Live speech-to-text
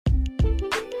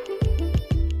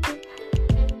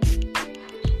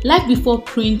Life before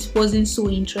print wasn't so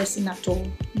interesting at all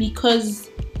because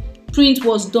print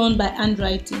was done by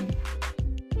handwriting.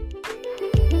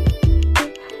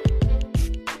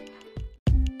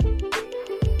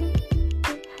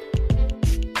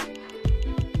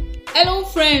 Hello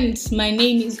friends, my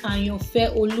name is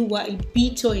Ayanfe Oluwa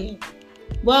Ibitoye.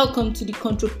 Welcome to the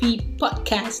Contropy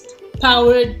podcast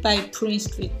powered by Print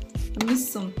Street. I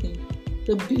missed something.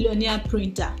 The billionaire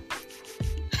printer.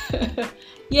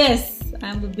 Yes,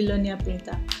 I'm the billionaire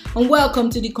printer. And welcome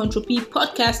to the Contropy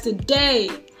podcast today.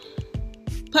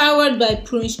 Powered by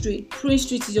Print Street. Print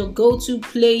Street is your go-to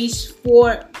place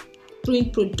for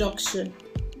print production,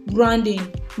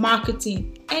 branding,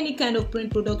 marketing, any kind of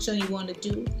print production you want to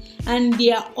do. And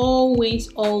they are always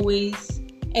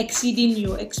exceeding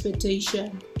your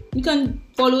expectation. You can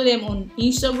follow them on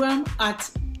Instagram at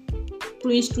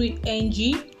Print Street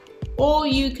NG, or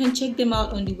you can check them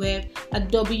out on the web at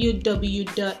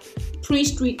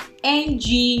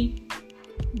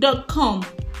www.printstreetng.com.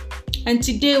 And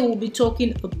today we'll be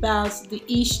talking about the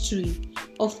history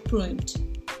of print.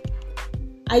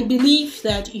 I believe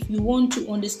that if you want to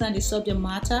understand the subject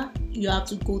matter, you have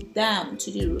to go down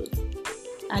to the root.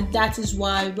 And that is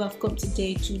why we have come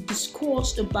today to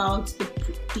discuss about the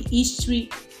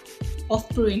history of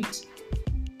print.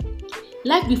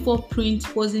 Life before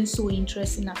print wasn't so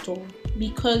interesting at all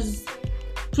because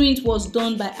print was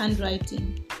done by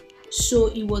handwriting.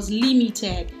 So it was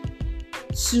limited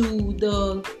to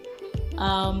the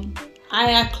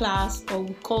higher class, or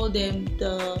we call them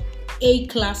the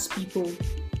A-class people.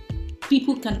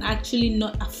 People can actually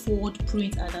not afford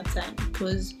print at that time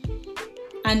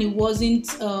and it wasn't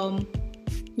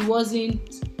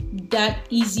that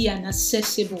easy and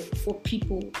accessible for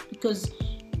people, because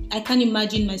I can't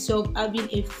imagine myself having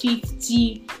a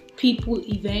 50 people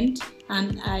event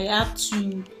and I have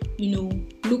to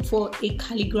look for a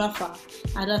calligrapher.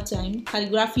 At that time,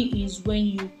 calligraphy is when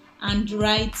you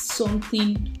handwrite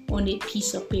something on a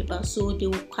piece of paper. So they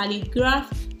will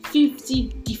calligraph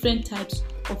 50 different types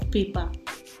of paper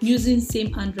using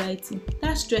same handwriting.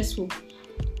 That's stressful,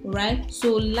 right?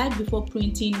 So life before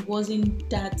printing wasn't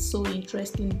that so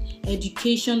interesting.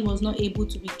 Education was not able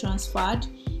to be transferred.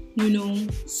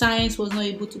 Science was not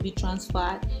able to be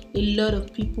transferred. A lot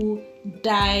of people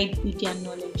died with their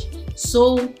knowledge.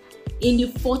 So in the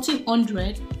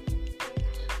 1400s,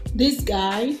 this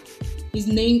guy, his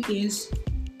name is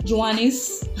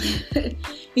Johannes.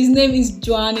 His name is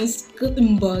Johannes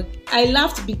Gutenberg. I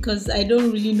laughed because I don't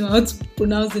really know how to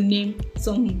pronounce the name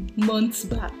some months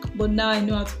back, but now I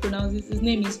know how to pronounce it. His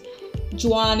name is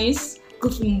Johannes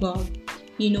Gutenberg.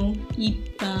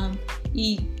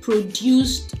 He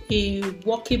produced a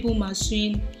workable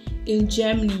machine in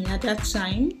Germany at that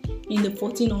time in the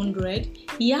 1400s.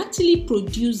 He actually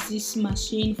produced this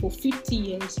machine for 50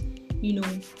 years.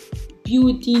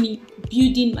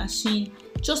 Building machine,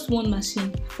 just one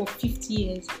machine for 50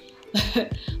 years.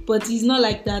 But it's not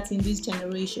like that in this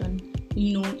generation.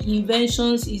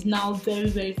 Inventions is now very,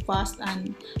 very fast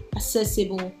and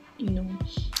accessible.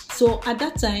 So at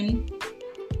that time,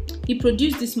 he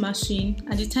produced this machine.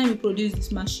 At the time he produced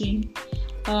this machine,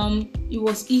 it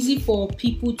was easy for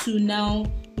people to now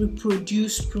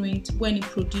reproduce print when he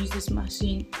produced this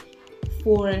machine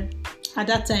at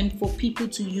that time for people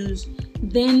to use.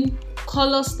 Then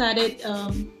color started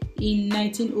in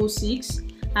 1906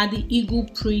 at the Eagle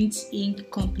Print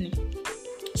Ink Company.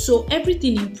 So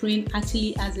everything in print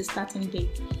actually has a starting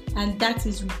date, and that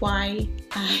is why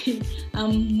I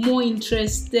am more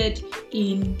interested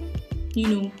in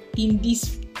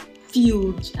this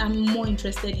field. I'm more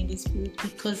interested in this field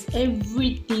because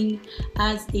everything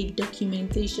has a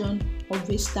documentation of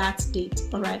a start date.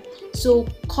 All right. So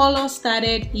color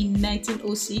started in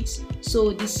 1906.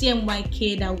 So the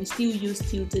CMYK that we still use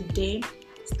till today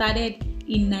started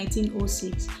in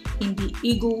 1906 in the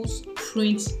Eagles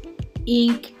Print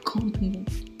Ink Company.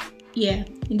 Yeah,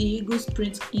 in the Eagles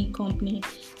Print Ink Company.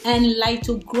 And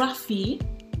lithography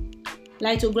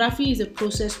is a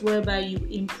process whereby you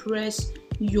impress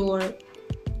your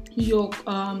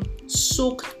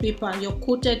soaked paper, your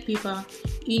coated paper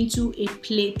into a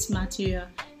plate material,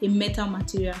 a metal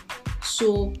material.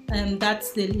 So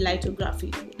that's the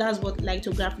lithography. That's what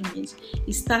lithography means.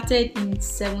 It started in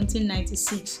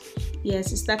 1796.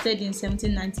 Yes, it started in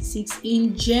 1796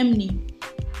 in Germany.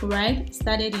 Right? It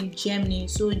started in Germany.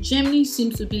 So Germany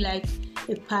seems to be like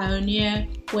a pioneer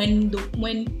when the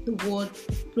world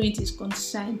of print is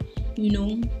concerned.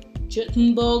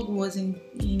 Gutenberg was in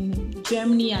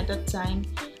Germany at that time,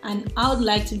 and I would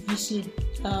like to visit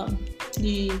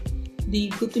the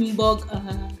Gutenberg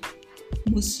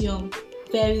Museum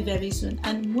very, very soon.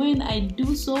 And when I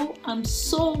do so, I'm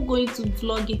so going to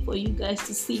vlog it for you guys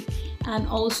to see, and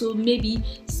also maybe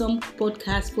some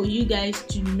podcasts for you guys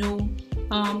to know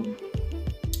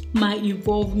my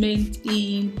involvement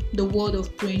in the world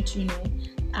of print, and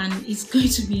it's going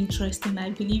to be interesting,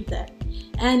 I believe that.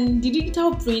 And the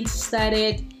digital print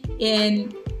started in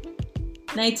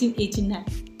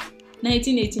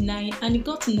 1989, and it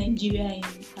got to Nigeria in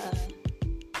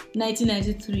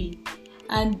 1993.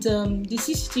 And the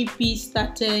CCTP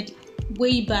started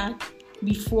way back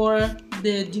before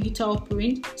the digital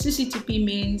print. CCTP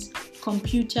means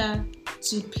computer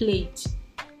to plate,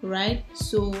 right?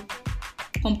 So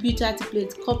computer to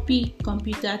plate, copy,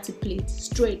 computer to plate,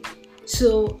 straight.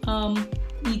 So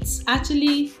it's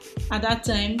actually at that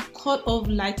time cut off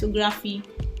lithography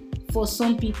for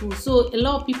some people. So a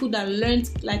lot of people that learned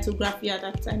lithography at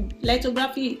that time.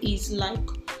 Lithography is like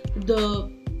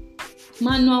the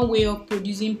manual way of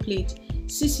producing plate.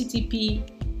 CCTP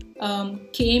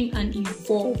came and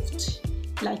evolved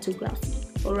lithography.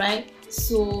 All right.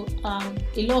 So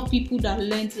a lot of people that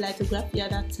learned lithography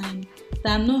at that time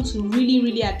that are not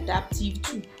really adaptive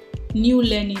to new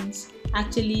learnings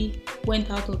actually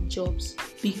went out of jobs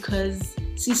because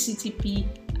CCTP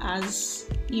has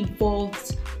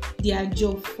evolved their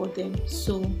job for them.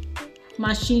 So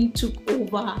machine took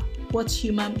over what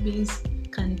human beings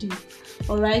can do.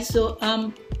 All right. So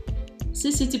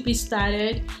CCTP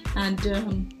started, and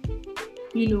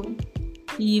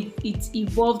it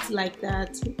evolved like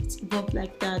that.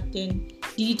 Then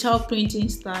digital printing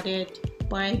started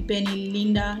by Benny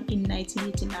Linda in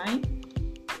 1989.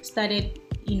 Started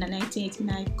in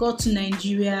 1989, got to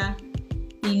Nigeria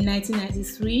in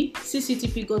 1993.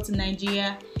 CCTP got to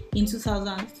Nigeria in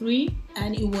 2003,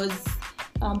 and it was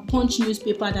Punch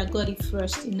newspaper that got it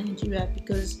first in Nigeria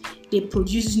because they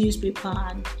produce newspaper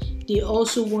and they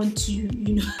also want to,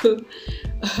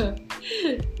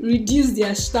 reduce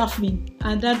their staffing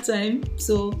at that time.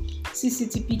 So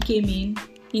CCTP came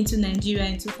into Nigeria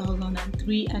in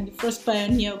 2003, and the first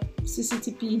pioneer of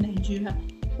CCTP in Nigeria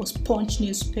was Punch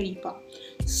newspaper.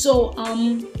 So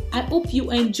I hope you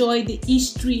enjoy the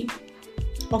history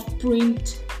of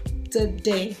print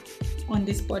today on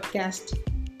this podcast.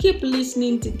 Keep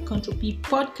listening to the Control P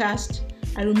podcast.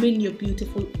 I remain your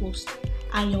beautiful host,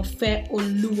 Ayanfe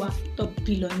Oluwa, the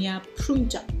billionaire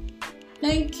printer.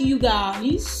 Thank you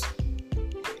guys.